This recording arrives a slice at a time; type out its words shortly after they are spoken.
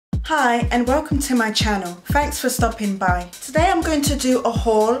Hi and welcome to my channel. Thanks for stopping by. Today I'm going to do a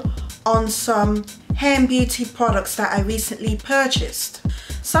haul on some hair and beauty products that I recently purchased.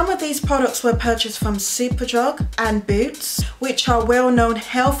 Some of these products were purchased from Superdrug and Boots, which are well-known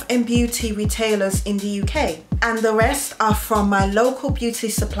health and beauty retailers in the UK. And the rest are from my local beauty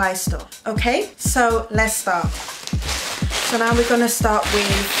supply store. Okay, so let's start. So now we're gonna start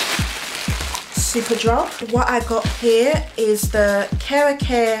with Superdrug. What I got here is the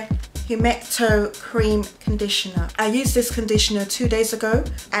KeraCare Humecto Cream Conditioner. I used this conditioner 2 days ago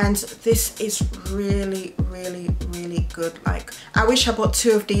and this is really good. Like, I wish I bought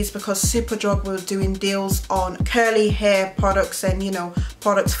 2 of these because Superdrug were doing deals on curly hair products and, you know,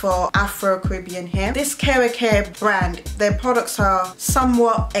 products for Afro-Caribbean hair. This KeraCare brand, their products are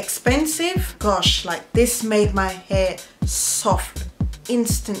somewhat expensive. Gosh, like this made my hair soft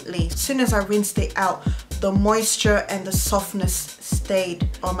instantly. As soon as I rinsed it out, the moisture and the softness stayed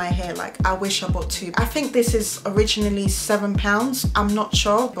on my hair. Like, I wish I bought 2. I think this is originally £7. I'm not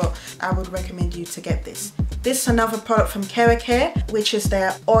sure, but I would recommend you to get this. This is another product from KeraCare, which is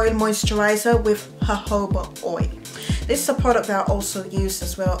their oil moisturizer with jojoba oil. This is a product that I also used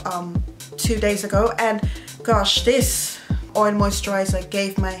as well 2 days ago, and gosh, this oil moisturizer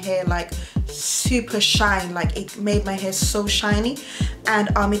gave my hair like super shine. Like, it made my hair so shiny, and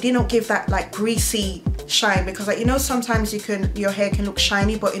it didn't give that like greasy shine, because like, you know, sometimes your hair can look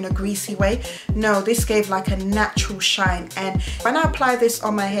shiny but in a greasy way. No, this gave like a natural shine, and when I applied this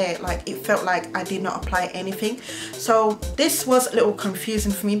on my hair, like, it felt like I did not apply anything. So this was a little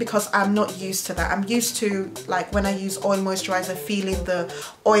confusing for me because I'm not used to that. I'm used to, like, when I use oil moisturizer, feeling the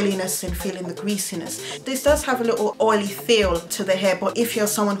oiliness and feeling the greasiness. This does have a little oily feel to the hair, but if you're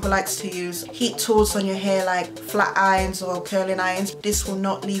someone who likes to use heat tools on your hair like flat irons or curling irons, this will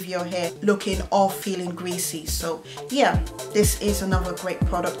not leave your hair looking or feeling greasy. So yeah, this is another great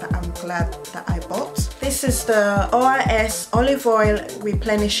product that I'm glad that I bought. This is the ORS Olive Oil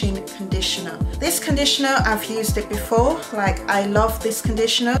Replenishing Conditioner. This conditioner, I've used it before. Like, I love this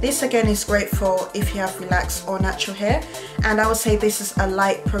conditioner. This again is great for if you have relaxed or natural hair, and I would say this is a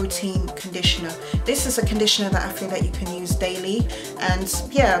light protein conditioner. This is a conditioner that I feel that you can use daily, and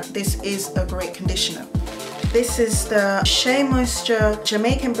yeah, this is a great conditioner. This is the Shea Moisture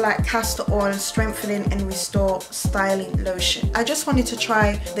Jamaican Black Castor Oil Strengthening and Restore Styling Lotion. I just wanted to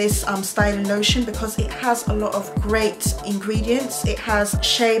try this styling lotion because it has a lot of great ingredients. It has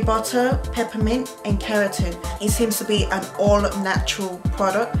shea butter, peppermint and keratin. It seems to be an all-natural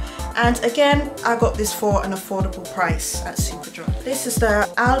product. And again, I got this for an affordable price at Superdrug. This is the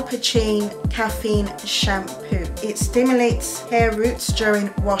Alpecin Caffeine Shampoo. It stimulates hair roots during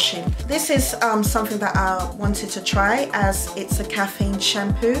washing. This is something that I wanted to try, as it's a caffeine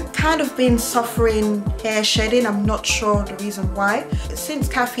shampoo. Kind of been suffering hair shedding. I'm not sure the reason why. Since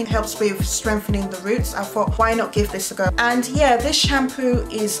caffeine helps with strengthening the roots, I thought, why not give this a go? And yeah, this shampoo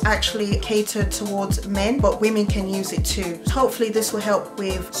is actually catered towards men, but women can use it too. Hopefully this will help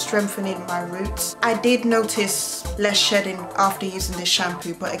with strengthening my roots. I did notice less shedding after using this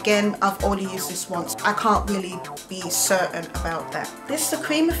shampoo, but again, I've only used this once. I can't really be certain about that. This is the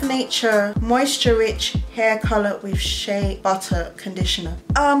Cream of Nature Moisture Rich Hair Color with Shea Butter Conditioner.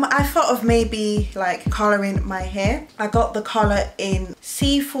 I thought of maybe like coloring my hair. I got the color in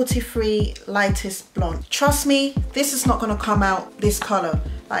C43 Lightest Blonde. Trust me, this is not gonna come out this color.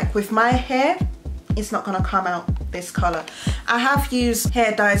 Like, with my hair, it's not gonna come out this color. I have used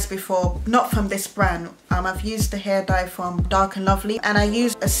hair dyes before, not from this brand. I've used the hair dye from Dark and Lovely, and I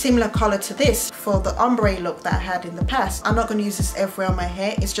used a similar color to this for the ombre look that I had in the past. I'm not going to use this everywhere on my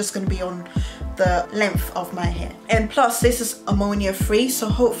hair. It's just going to be on the length of my hair. And plus, this is ammonia free, so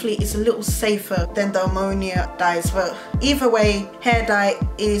hopefully it's a little safer than the ammonia dyes. But either way, hair dye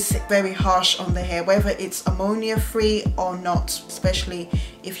is very harsh on the hair, whether it's ammonia free or not, especially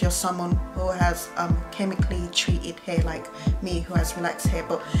if you're someone who has chemically treated hair like me, who has relaxed hair.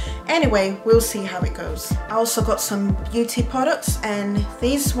 But anyway, we'll see how it goes. I also got some beauty products, and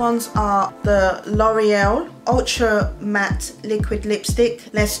these ones are the L'Oreal Ultra Matte Liquid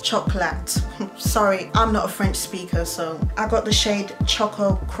Lipstick Less Chocolate. Sorry, I'm not a French speaker, so I got the shade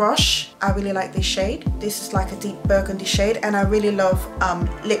Choco Crush. I really like this shade. This is like a deep burgundy shade, and I really love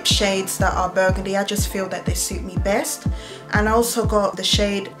lip shades that are burgundy. I just feel that they suit me best. And I also got the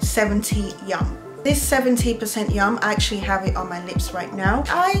shade 70 Yum. This 70% Yum, I actually have it on my lips right now.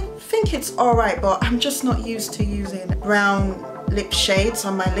 I think it's alright, but I'm just not used to using brown lip shades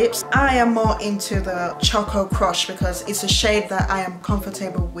on my lips. I am more into the Choco Crush because it's a shade that I am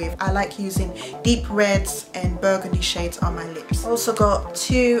comfortable with. I like using deep reds and burgundy shades on my lips. Also got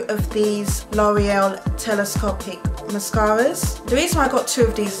 2 of these L'Oreal Telescopic mascaras. The reason why I got 2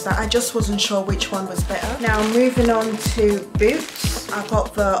 of these is that I just wasn't sure which one was better. Now moving on to boots, I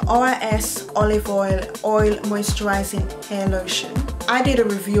got the ORS Olive Oil Moisturizing Hair Lotion. I did a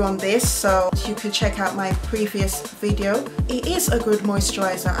review on this, so you could check out my previous video. It is a good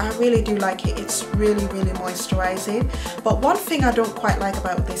moisturizer. I really do like it. It's really moisturizing. But one thing I don't quite like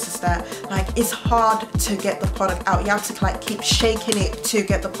about this is that like it's hard to get the product out. You have to like keep shaking it to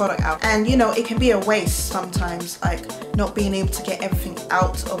get the product out. And you know, it can be a waste sometimes, like not being able to get everything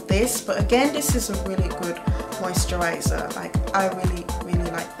out of this. But again, this is a really good moisturizer. Like I really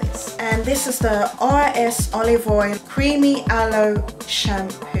like this. And this is the ORS Olive Oil Creamy Aloe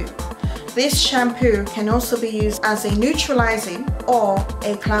Shampoo. This shampoo can also be used as a neutralizing or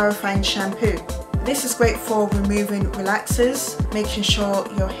a clarifying shampoo. This is great for removing relaxers, making sure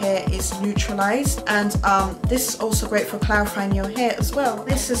your hair is neutralized, and this is also great for clarifying your hair as well.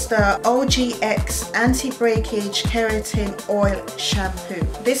 This is the OGX Anti-Breakage Keratin Oil Shampoo.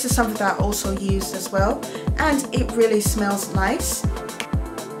 This is something that I also used as well, and it really smells nice.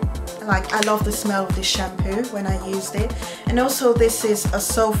 Like, I love the smell of this shampoo when I used it. And also this is a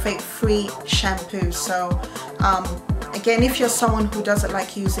sulfate-free shampoo, so again, if you're someone who doesn't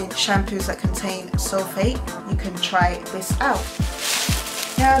like using shampoos that contain sulfate, you can try this out.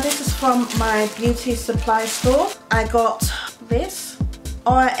 Now this is from my beauty supply store. I got this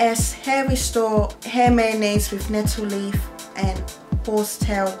ORS Hair Restore Hair Mayonnaise with nettle leaf and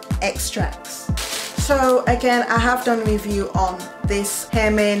horsetail extracts. So again, I have done a review on this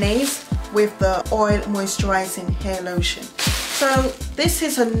hair mayonnaise with the oil moisturizing hair lotion. So this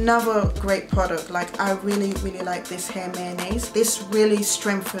is another great product. Like, I really like this hair mayonnaise. This really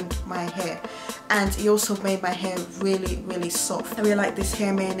strengthened my hair, and it also made my hair really soft. I really like this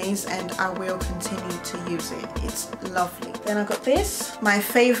hair mayonnaise, and I will continue to use it. It's lovely. Then I got this, my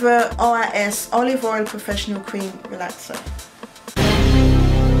favorite ORS Olive Oil Professional Cream Relaxer.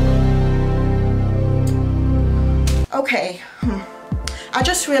 Okay, I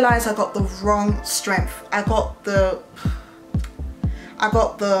just realized I got the wrong strength. I got the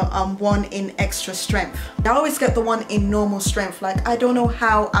one in extra strength. I always get the one in normal strength. Like, I don't know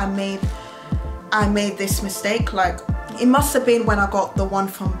how I made this mistake. Like, it must have been when I got the one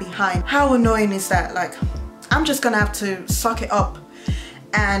from behind. How annoying is that? Like, I'm just gonna have to suck it up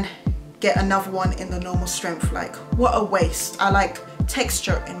and get another one in the normal strength. Like, what a waste. I like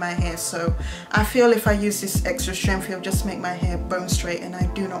texture in my hair, so I feel if I use this extra strength, it'll just make my hair bone straight, and I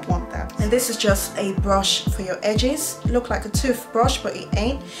do not want that. And this is just a brush for your edges. It looks like a toothbrush, but it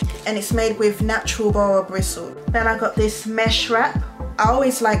ain't, and it's made with natural boa bristle. Then I got this mesh wrap. I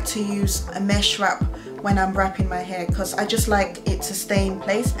always like to use a mesh wrap when I'm wrapping my hair because I just like it to stay in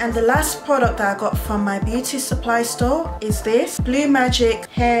place. And the last product that I got from my beauty supply store is this Blue Magic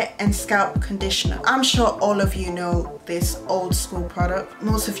Hair and Scalp Conditioner. I'm sure all of you know this old school product.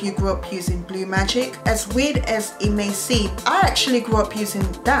 Most of you grew up using Blue Magic. As weird as it may seem, I actually grew up using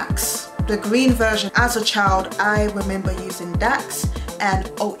Dax, the green version. As a child, I remember using Dax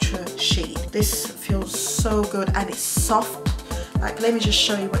and Ultra Shade. This feels so good, and it's soft. Like, let me just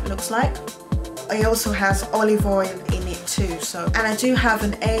show you what it looks like. It also has olive oil in it too. So, and I do have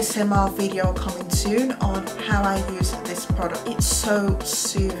an ASMR video coming soon on how I use this product. It's so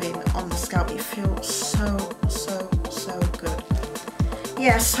soothing on the scalp. It feels so good.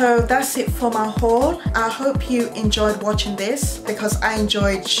 Yeah, so that's it for my haul. I hope you enjoyed watching this because I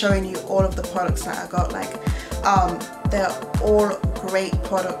enjoyed showing you all of the products that I got. Like, they're all great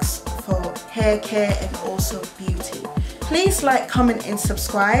products for hair care and also beauty. Please like, comment and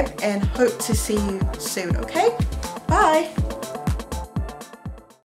subscribe, and hope to see you soon, okay? Bye!